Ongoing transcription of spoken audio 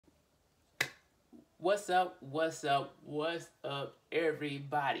What's up? What's up? What's up,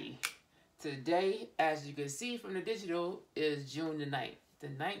 everybody? Today, as you can see from the digital, is June the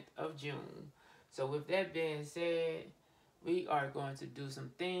 9th of June. So with that being said, we are going to do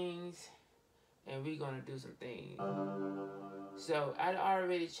some things, and we're going to do some things. So I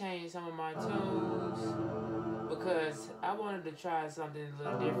already changed some of my tunes because I wanted to try something a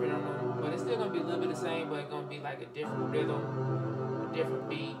little different on them, but it's still going to be a little bit the same, but it's going to be like a different rhythm, a different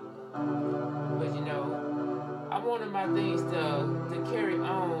beat. But you know, I wanted my things to carry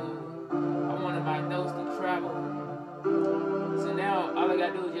on. I wanted my notes to travel. So now all I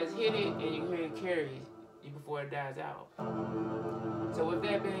gotta do is just hit it and you hear it carry before it dies out. So with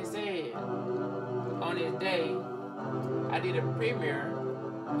that being said, on this day, I did a premiere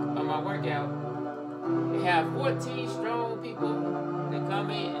of my workout. It have 14 strong people that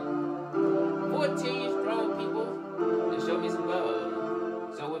come in. 14 strong people to show me some love.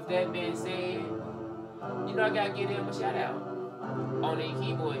 So with that being said, you know I gotta give them a shout out on their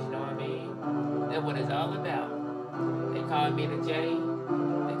keyboards, you know what I mean? That's what it's all about. They call me the J,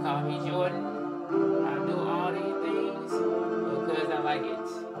 they call me Jordan. I do all these things because I like it.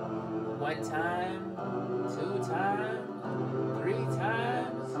 One time, two times, three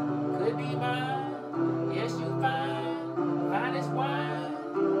times, could be mine. Yes, you fine, fine as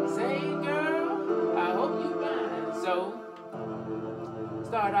wine. Say girl, I hope you fine. So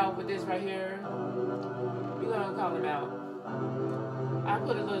start off with this right here. We're gonna call him out. I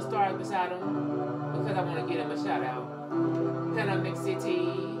put a little star beside him because I want to give him a shout out. Panama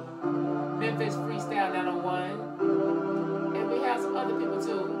City, Memphis Freestyle 901, and we have some other people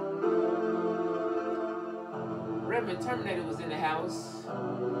too. Reverend Terminator was in the house,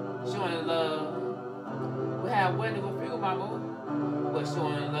 showing love. We have Wendy with Fuel Mama, was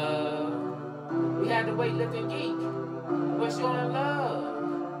showing love. We had the weightlifting geek, was showing love.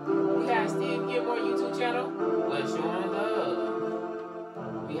 We have Steve Gilmore YouTube channel, was showing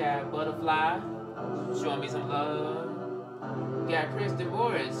love. We have Butterfly, showing me some love. We got Kristen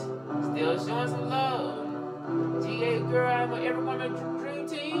Morris, still showing some love. GA Girl, I'm an Every Woman Dream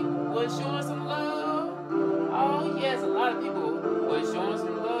Team, was showing some love. Oh yes, a lot of people was showing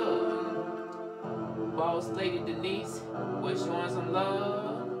some love. Boss Lady Denise was showing some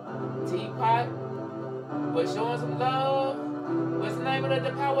love. Teapot was showing some love. What's the name of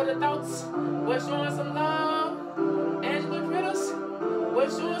the Power of the Thoughts? Was showing some love. Angela Critters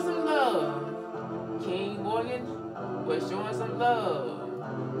was showing some love. King Morgan was showing some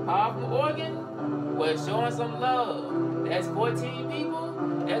love. Paul from Oregon was showing some love. That's 14 people.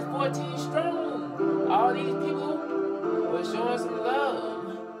 That's 14 strong. All these people were showing some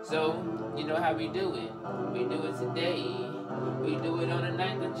love. So, you know how we do it. We do it today. We do it on the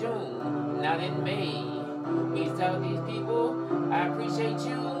 9th of June, not in May. We tell these people, I appreciate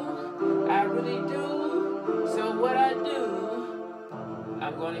you, I really do. So what I do,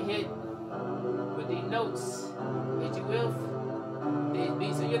 I'm gonna hit with these notes, hit you with these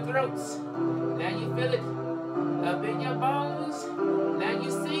beats in your throats. Now you feel it up in your bones. Now you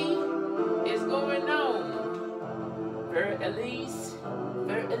see it's going on. Fur Elise,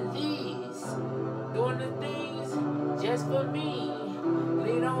 doing the things just for me.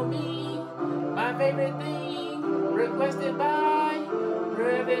 Lean on me. My favorite thing, requested by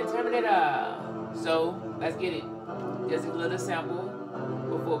Reverend Terminator. So, let's get it. Just a little sample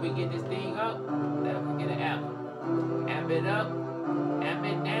before we get this thing up. Let me get an amp. Amp it up, amp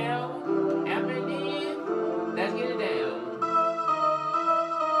it down, amp it in. Let's get it down.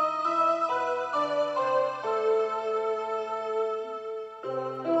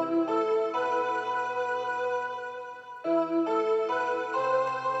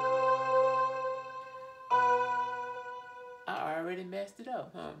 I already messed it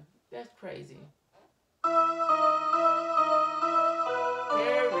up, huh? That's crazy. Carry.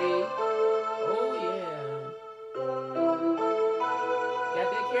 Oh, yeah. Got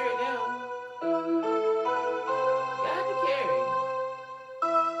that carry down. Got the carry.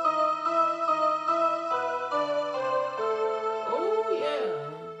 Oh, yeah.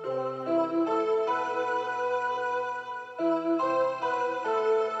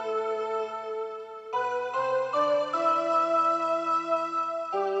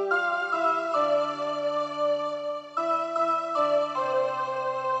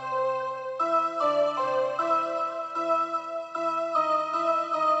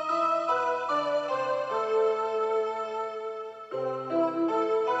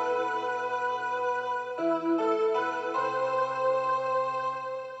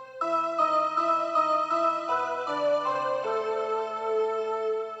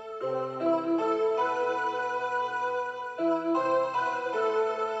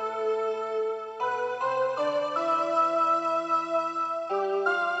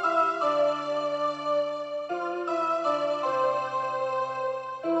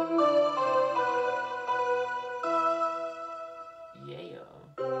 Yeah.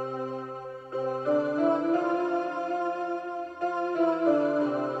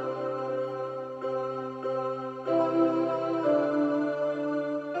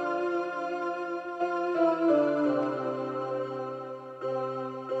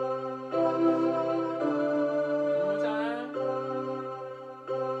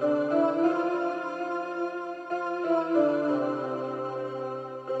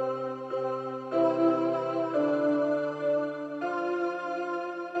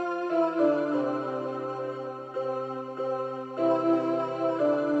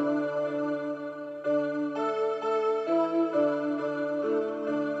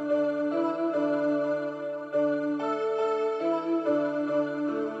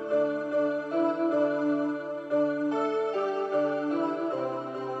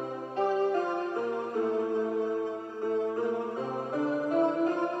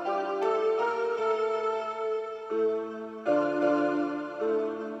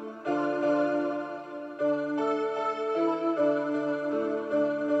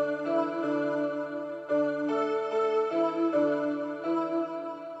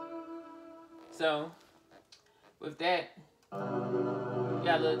 So, with that,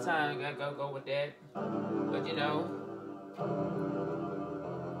 got a little time, gotta go with that. But you know,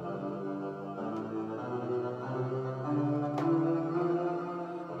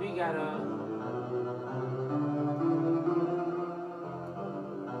 we gotta.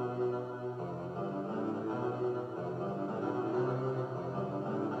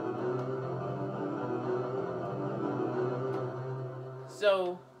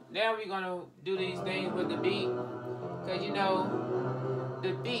 So, now we're gonna do these things with the beat. Cause you know,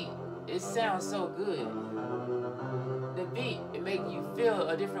 the beat, it sounds so good. The beat, it makes you feel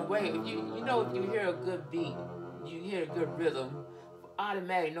a different way. If if you hear a good beat, you hear a good rhythm,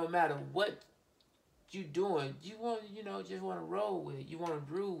 automatic, no matter what you doing, you want just want to roll with it. You want to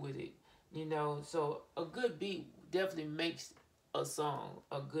groove with it. So a good beat definitely makes a song.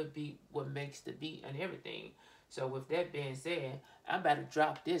 A good beat, what makes the beat and everything. So with that being said, I'm about to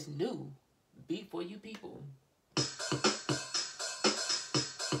drop this new beat for you people.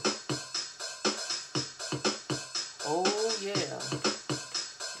 Oh yeah,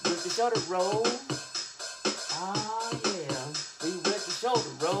 with the shoulder roll. Oh yeah, we with the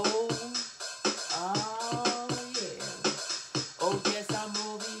shoulder roll. Oh yeah. Oh yes, I'm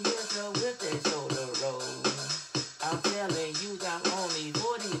over here so with the shoulder roll. I'm telling you, I'm only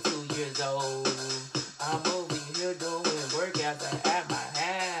 42 years old. I'm over here doing workouts at my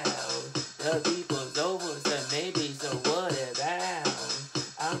house. The people's over, so maybe so what about?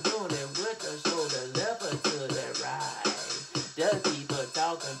 I'm doing it with the shoulder left or to the right. The people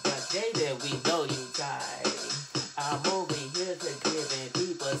talking about Jay that we know you tight. I'm over here to giving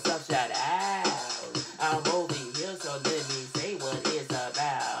people some shout out. I'm over here, so let me say what it's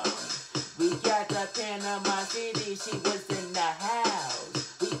about. We got the Panama City, she was in the house.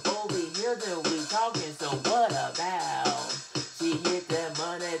 We over here, then we talking, so what about? She hit the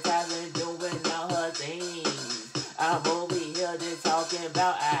monetizing, doing all her things. I'm over here, just talking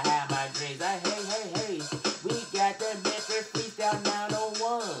about I have my dreams. Hey, we got the Memphis freestyle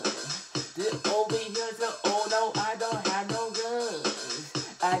 901. Over here, so oh no, I don't have no guns.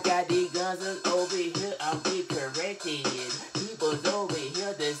 I got these guns over here, I'm being corrected. People's over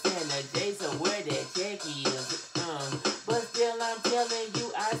here, they stand the J, so where that check is. But still, I'm telling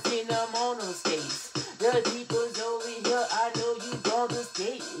you, I seen them on those skates. The people's over here, I know you gonna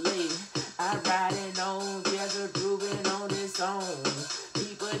skate late. I'm riding on, just grooving on this song.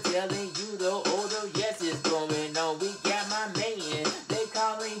 People telling you the older, yes, it's going on. We got my man, they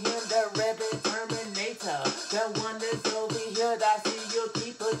calling him the Reverend Terminator. The one that's over here, I see your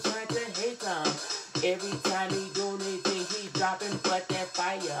people trying to hate him. Every time he do anything, he dropping but that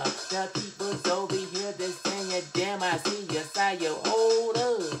fire. The people's over here, they saying, damn, I see your sire. Hold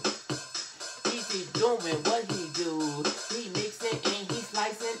up. He's doing what he do. He mixing and he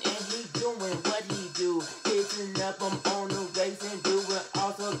slicing and he doing what he do. Hitting up him on the race and doing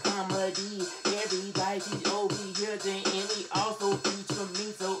also comedy. Everybody's over here, then and he also feature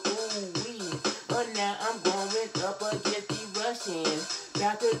me, so ooh wee. But now I'm going up against the Russians.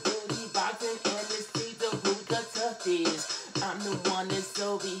 Got to do the boxing and the see the who the toughest. I'm the one that's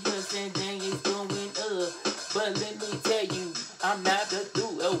over here saying dang it's going up. But let me tell you, I'm not the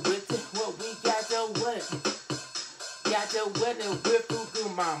dude with it. What we got the what? Got the wedding with Fuku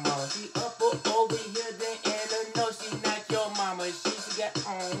Mama. She up over here then and no, she not your mama. She got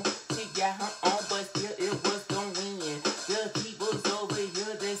on, she got her own, but still it was gonna win. The people's over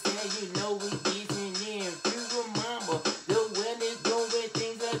here, they say you know we getting in. Fuku Mama, the when it's doing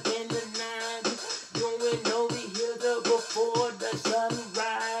things up in the 90s. Doing over here the before the show.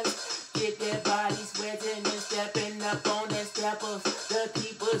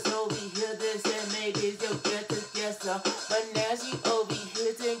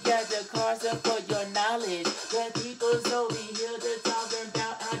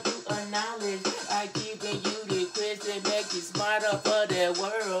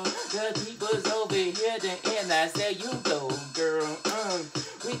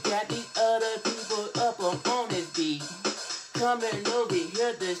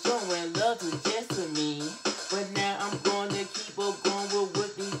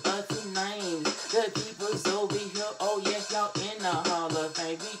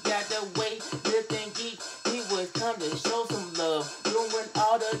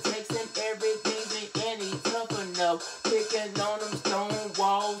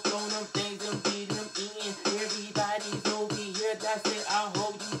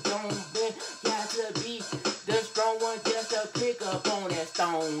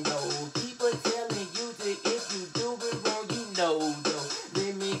 wrong though. People telling you that if you do it wrong, you know though.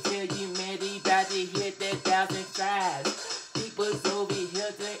 Let me tell you, man, they about to hit that 1,000 tries. People's over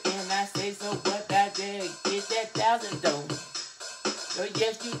here and I say, so what about that? Get that 1,000 though. So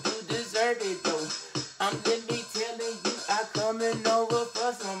yes, you do deserve it though. Let me telling you, I coming over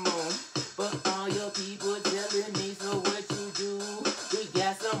for some more. But all your people telling me, so what you do? We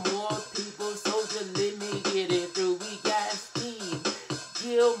got some more people, so just let me get it through. We got Steve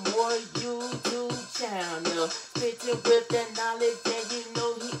Gilmore YouTube channel, spitting with the knowledge, and you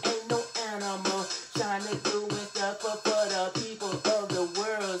know he ain't no animal. Trying to do and stuff for the people of the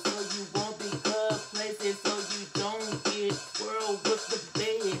world, so you won't be cut places, so you don't get twirled with the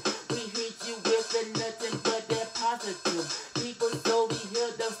bed. We hit you with the nothing but that positive. People so we hear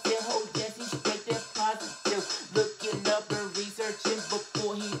them say, oh yes, he's straight that positive. Looking up and researching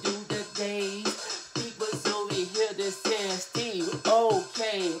before he do the days. People so we hear the say, Steve,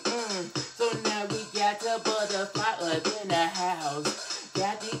 okay, So now we got the butterfly up in the house.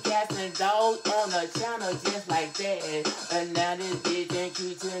 Got the cats and dogs on the channel just like that. And now this bitch ain't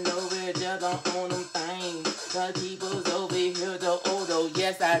treating over just on them things. The people's over here, the old,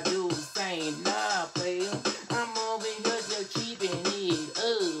 yes I do same. Nah, player, I'm over here just keeping it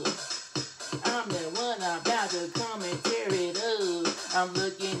up. I'm the one about to come and tear it up. I'm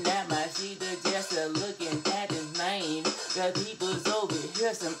looking at my sheet, just looking at his name. The people's over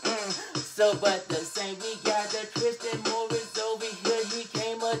here some so but the same. We got the Tristan Morris over here. He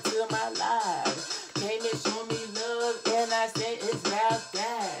came up to my live, came and showed me love, and I said it's about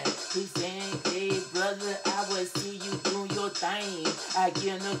that. He saying, hey brother, I will see you do your thing. I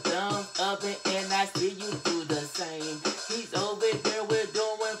give him thumbs up and I see you do the same. He's over there with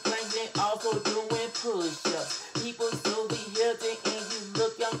doing planks and also doing push-ups. People so be here and you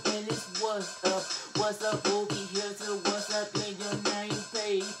look up and it's what's up. What's up over here to what's up in your name,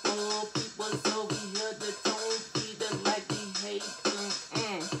 people. People so be here the tone feeder like we hate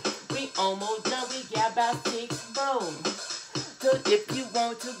We almost done, we got about 6 more. So if you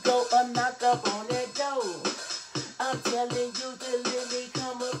want to go knock up on that door, I'm telling you to let me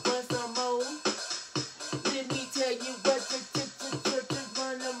come up for some more. Let me tell you what the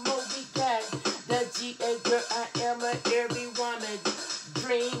one more we got. The GA girl, I am a every woman.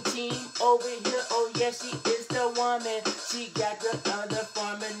 Dream team over here, oh yeah, she is the woman. She got the other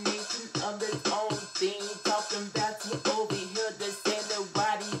formation of its own thing. Talking about you over here, the center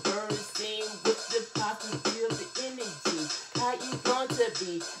body bird scene with the positive energy. How you going to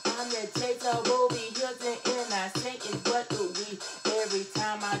be? I'm the chaser over here, and I say it's what do we. Every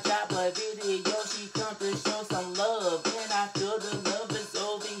time I drop a video, she comes to show some love, and I feel the love is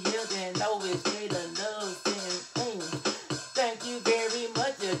over here, and always straight the love saying, thank you very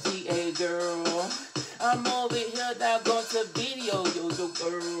much, GA girl. I'm over here now going to video yo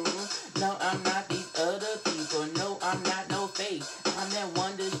girl. No, I'm not these other people. No, I'm not no fake. I'm that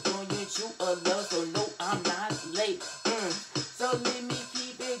one that's showing you true love. So no, I'm not late. So let me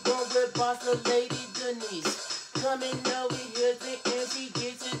keep it going with boss lady Denise. Coming over here and she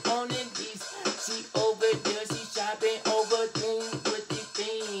gets it on the knees. She over there, she shopping over things with the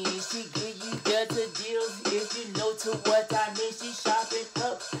things. She give you better deals if you know to what I mean. She shopping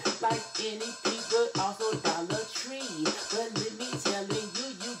up like any people, also Dollar Tree. But let me telling you,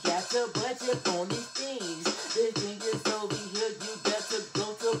 you got to budget on these things. The thing is over here, you better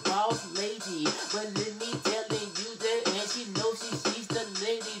go to boss lady. But let me telling you that, and she knows she's the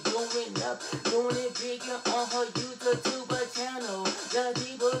lady doing it bigger on her YouTube channel. The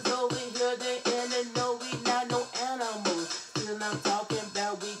people's over here, and they know we not no animals. Still I'm talking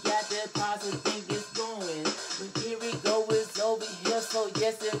about we got that positive thing is going. But here we go, it's over here, so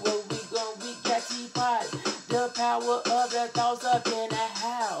yes, it will we go. We got T-Pot, the power of the thoughts up in the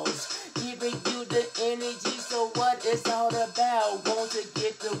house, giving you the energy, so what it's all about. Want to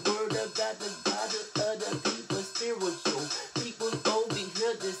get the word about the God of other people, spiritual people over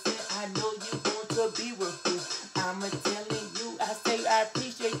here to say, I know you want to be with you. I'm telling you, I say I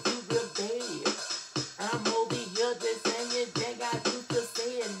appreciate you real bad. I'm over here the same thing I used to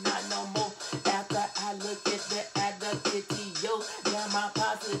say it, not no more. After I look at the video, now my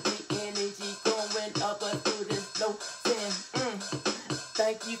positive energy going up through this flow, saying,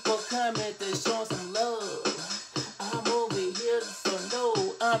 thank you for coming to show some love. I'm over here, so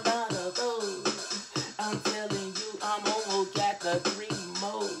no, I'm not of those. I'm telling you, I'm almost got the 3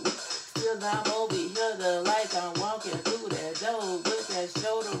 more. Still I'm over here, like I'm walking through that door with that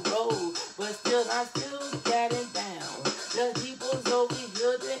shoulder roll. But still, I'm still getting down. The people's over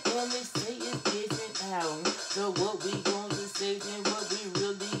here, and they say it's getting out. So what we going to say and what we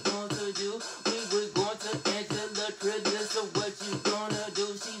really going to do? We were going to enter the tradition. So what you gonna do?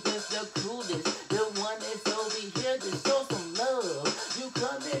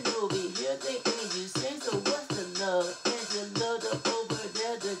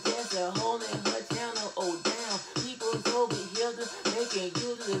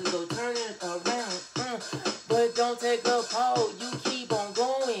 you to go turn it around. But don't take a pause, you keep on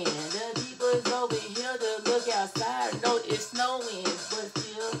going. The people's over here to look outside. No, it's snowing, but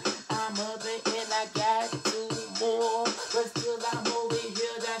still I'm up and I got two more. But still I'm over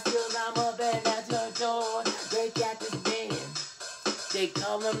here, that still I'm up and at your door. They got this man, they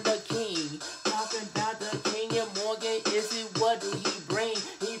call him the king. Talking about the king and Morgan, is it what do he bring?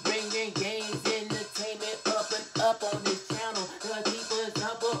 He bringing games, entertainment up and up on this channel. The people's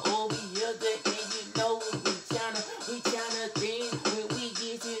up over here, and you know we tryna think. When we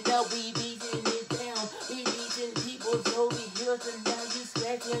get it up, we beating it down. We beating people's over here, and now you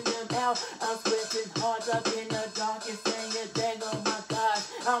scratching them out. I'm scratching hard up in the dark and saying, dang, oh my gosh.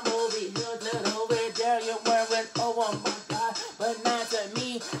 I'm over here, little over there, you're wearing, oh my God. But not to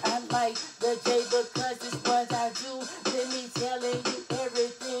me, I like the J because it's what I do. Let me telling you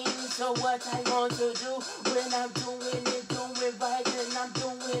everything. So what I want to do when I'm doing it, doing right, and I'm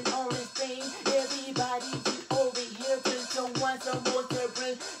doing all this thing. Everybody you over here, just someone supposed to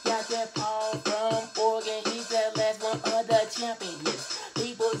bring. Got that Paul from Oregon, he's that last one of the champions.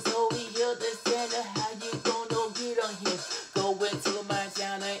 People's over here, the center, how you gonna get on here? Go into my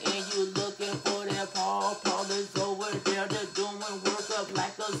channel and you looking for that Paul. Paul is over there, they're doing work up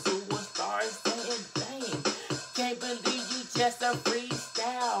like a superstar. Saying, dang, can't believe you just a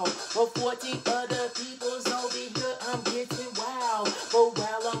freestyle. But 14 other people's over here, I'm getting wild. But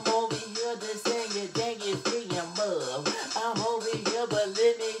while I'm over here, they're saying, dang, it's free and love. I'm over here, but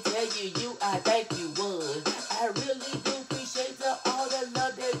let me tell you, I think you would. I really do appreciate all the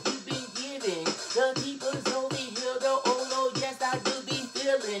love that you've been giving. The people's over here, the oh, yes, I do be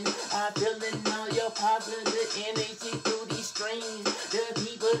feeling. I'm feeling all your positive energy through these strings. The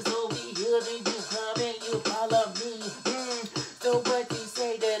people's over here, then you come and you follow me. So what you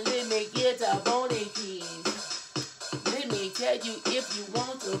say that let me get up on the keys. Let me tell you if you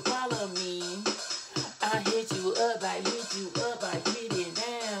want to follow me. I hit you up, I hit it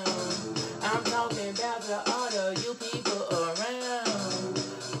down. I'm talking about the all of you people around.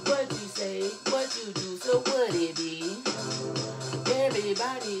 What you say, what you do, so what it be?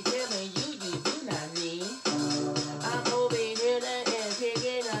 Everybody telling you do not need. I'm over here and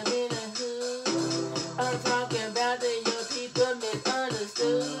picking up in the hood. I'm talking about your people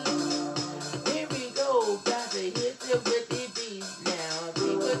misunderstood. Here we go, about to hit them with the beats now.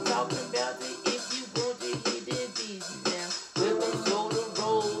 People talking about it if you want to hit the beats now. With them shoulder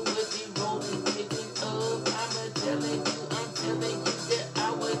roll, with the rolling picking up. I'm telling you that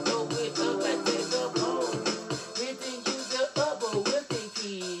I would go with up and take the ball. Hitting you the upper with the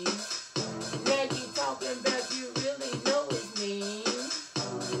keys. Now you talking about you really know it's me.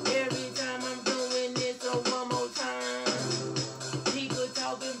 Every time I'm doing this, so one more time. People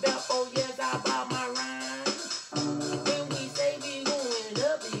talking about, oh yes, I bought my rhyme. When we say we going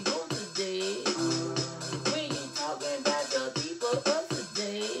up, we going today. When you talking about the people up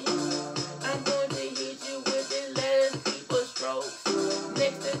today, I'm going to hit you with the last people strokes.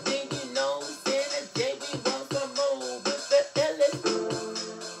 Next thing you know, Santa J, we want some more with the Ellis.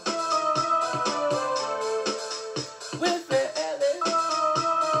 With the Ellis.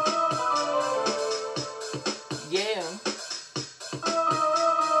 Yeah.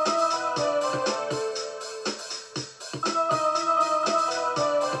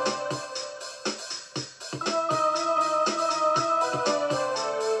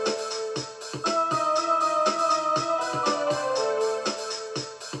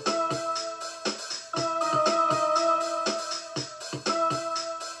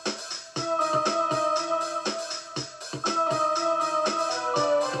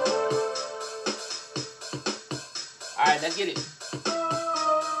 Alright, let's get it.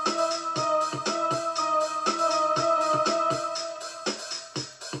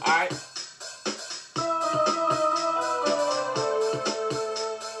 Alright.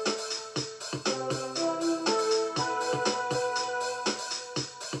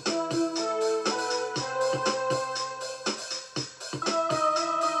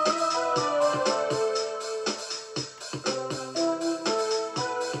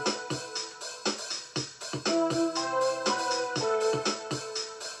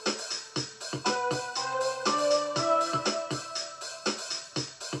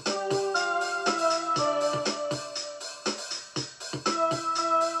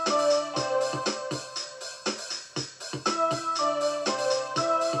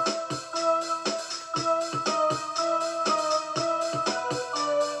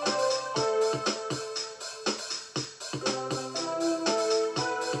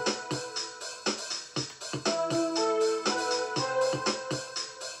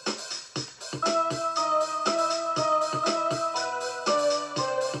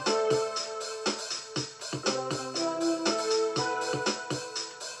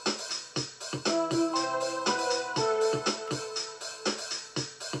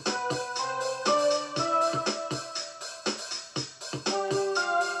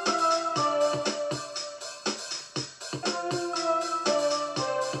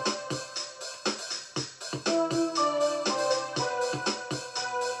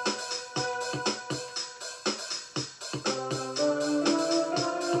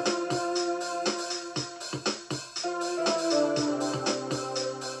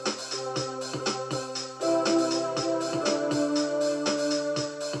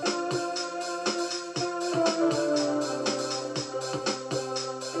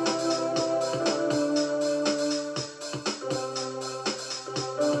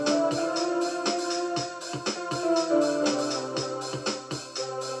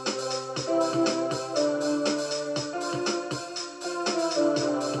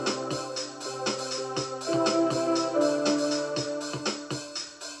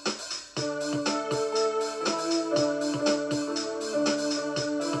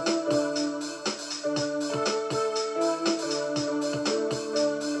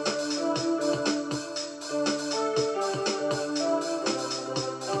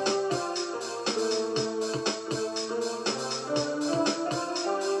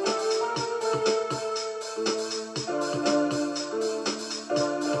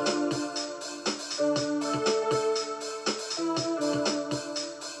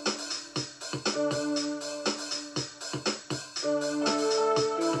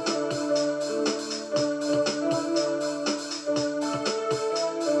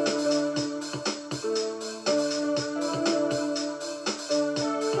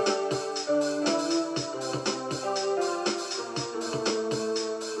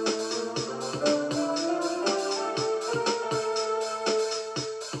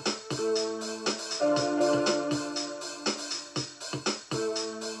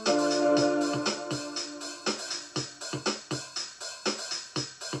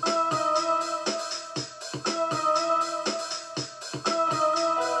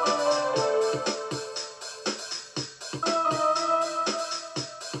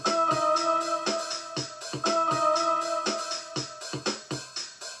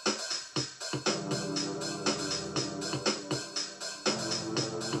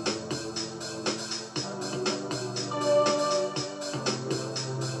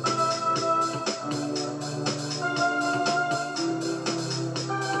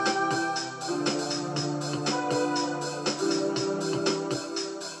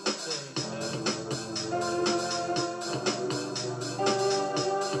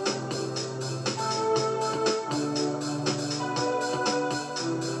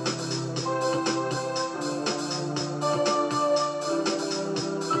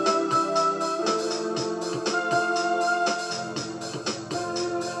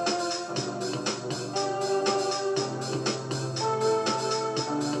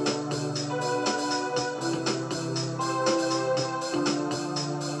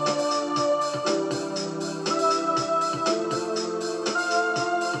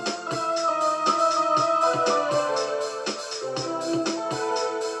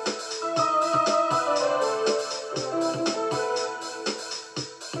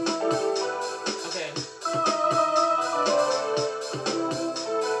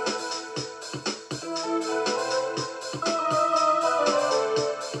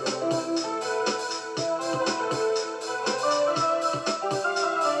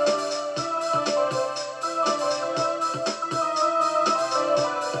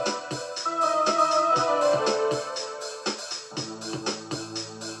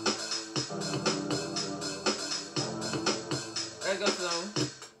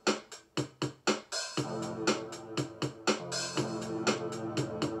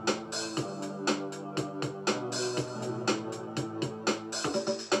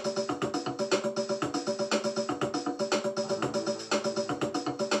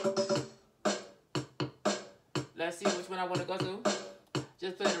 y'all see which one I want to go to?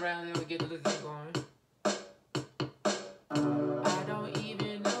 Just play it around and we get the listening going. I don't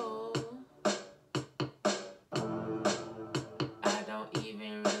even know. I don't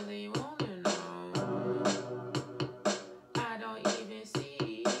even really want to know. I don't even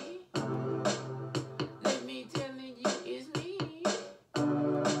see. Let me telling you it's me.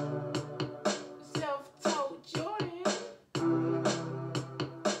 Self-taught Jordan.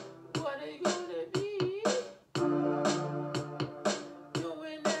 What it gonna be?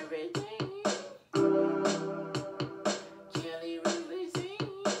 Doing everything. Can he really sing?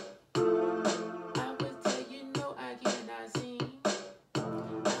 I was tell you no, I cannot sing.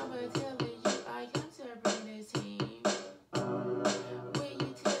 I was telling you I am serving this team. When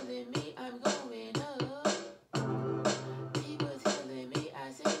you telling me I'm going up, people telling me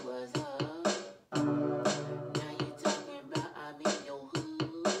I say what's up. Now you talking about I'm in your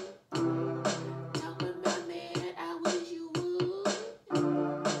hood. Talking about man, I wish you would.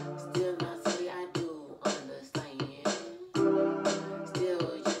 Still I say I do understand. Still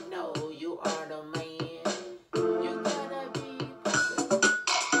you know you are the man. You gotta be perfect.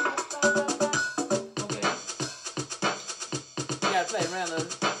 Okay. You gotta play around the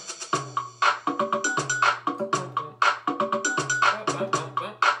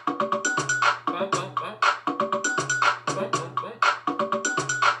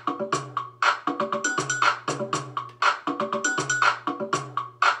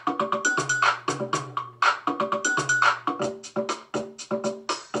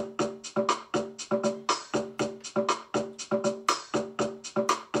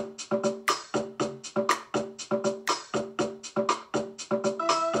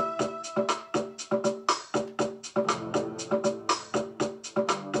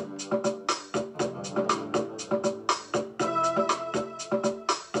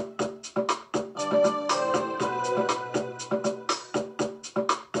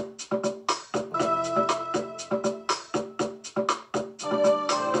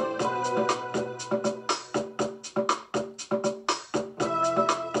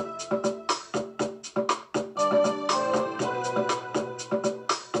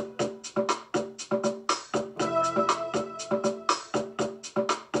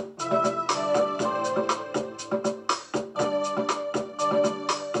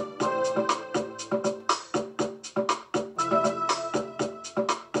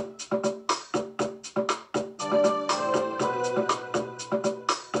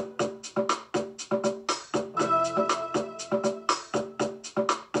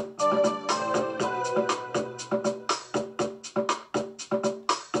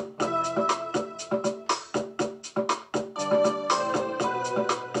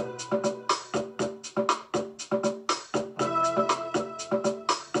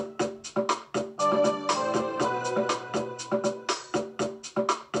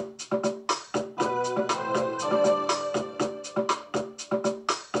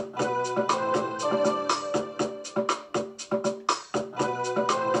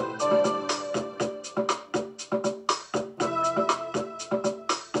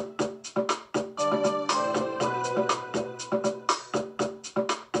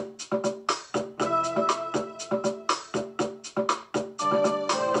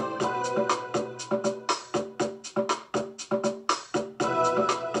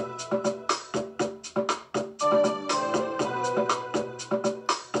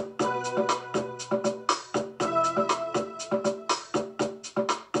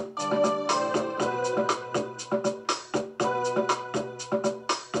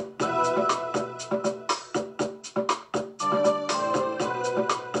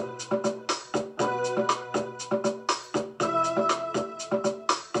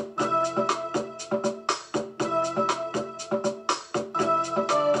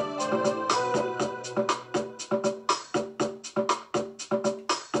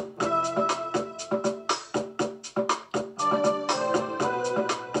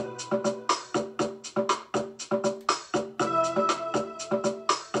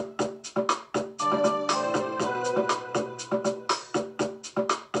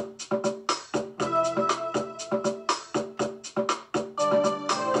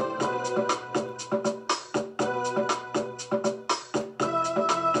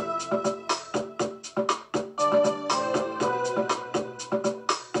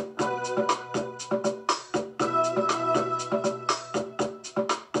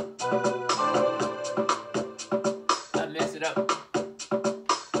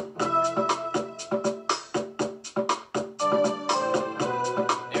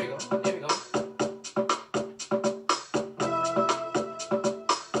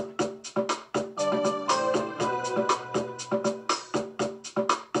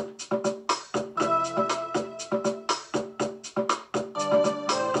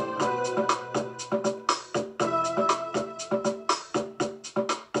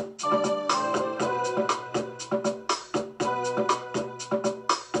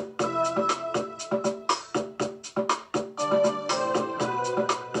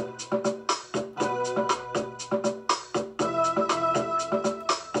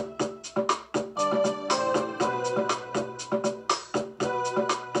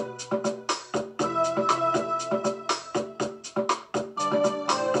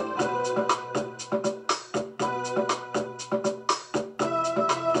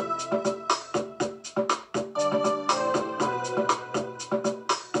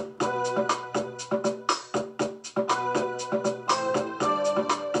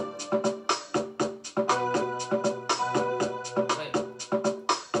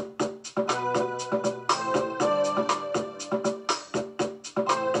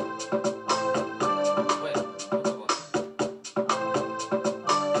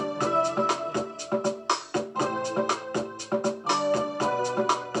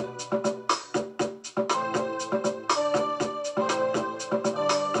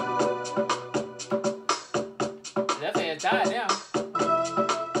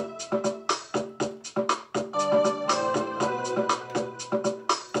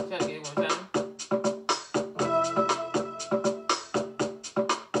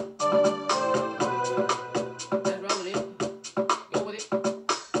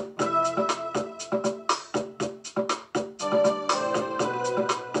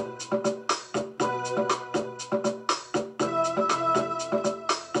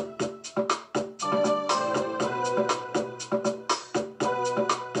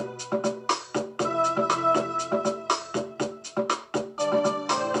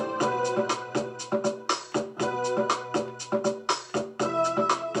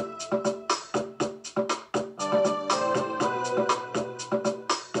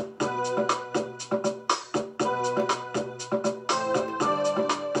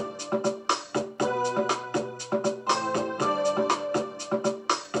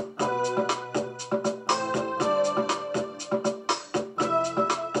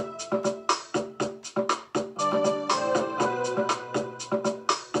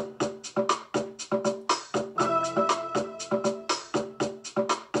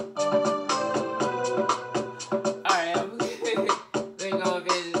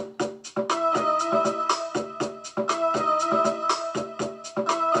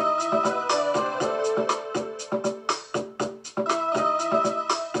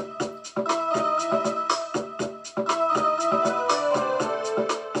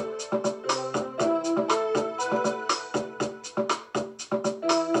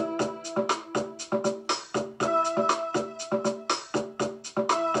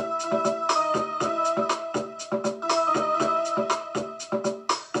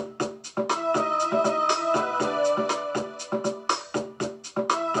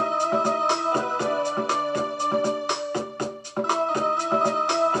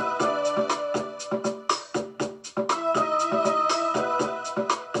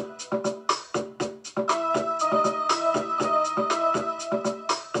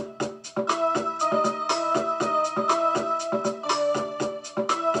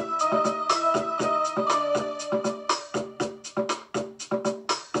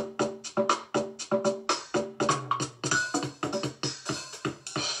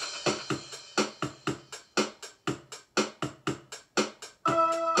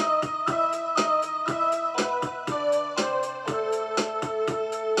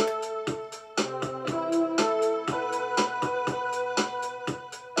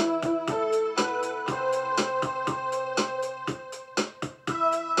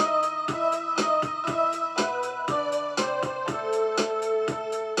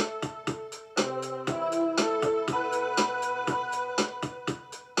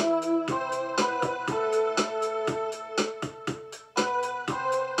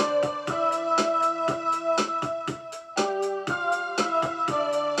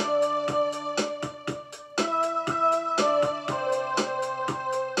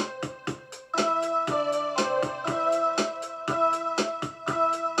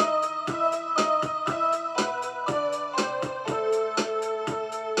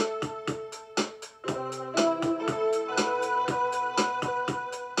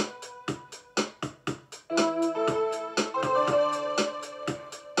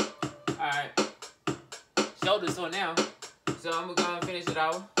this one now. So I'm gonna go and finish it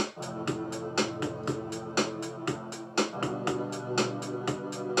off.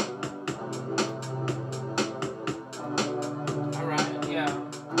 Alright, yeah.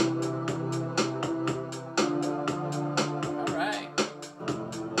 Alright.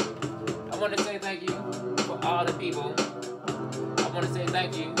 I want to say thank you for all the people. I want to say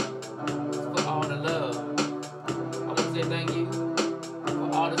thank you for all the love. I want to say thank you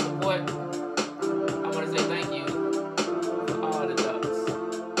for all the support. I want to say thank you for all the ducks.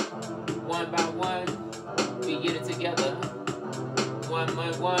 One by one, we get it together. One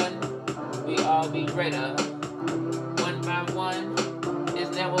by one, we all be greater. One by one,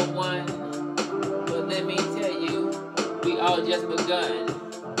 it's never one. But let me tell you, we all just begun.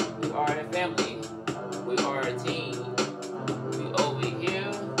 We are a family. We are a team. We over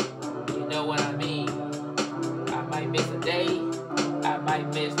here, you know what I mean. I might miss a day, I might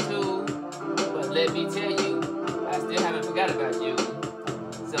miss two, but let me tell you, I still haven't forgot about you.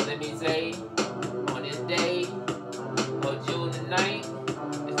 So let me say, on this day of June the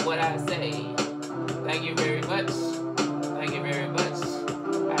 9th, is what I say. Thank you very much. Thank you very much.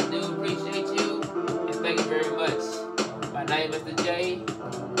 I do appreciate you, and thank you very much. My name is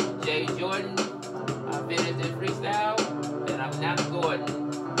Thej Jordan. I finished this freestyle, and I'm now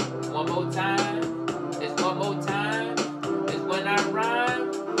Gordon. One more time, it's one more time. It's when I rhyme,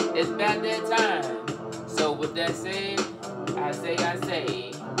 it's about that time. So with that said, I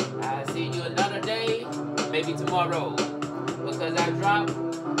say, I'll see you another day, maybe tomorrow. Because I drop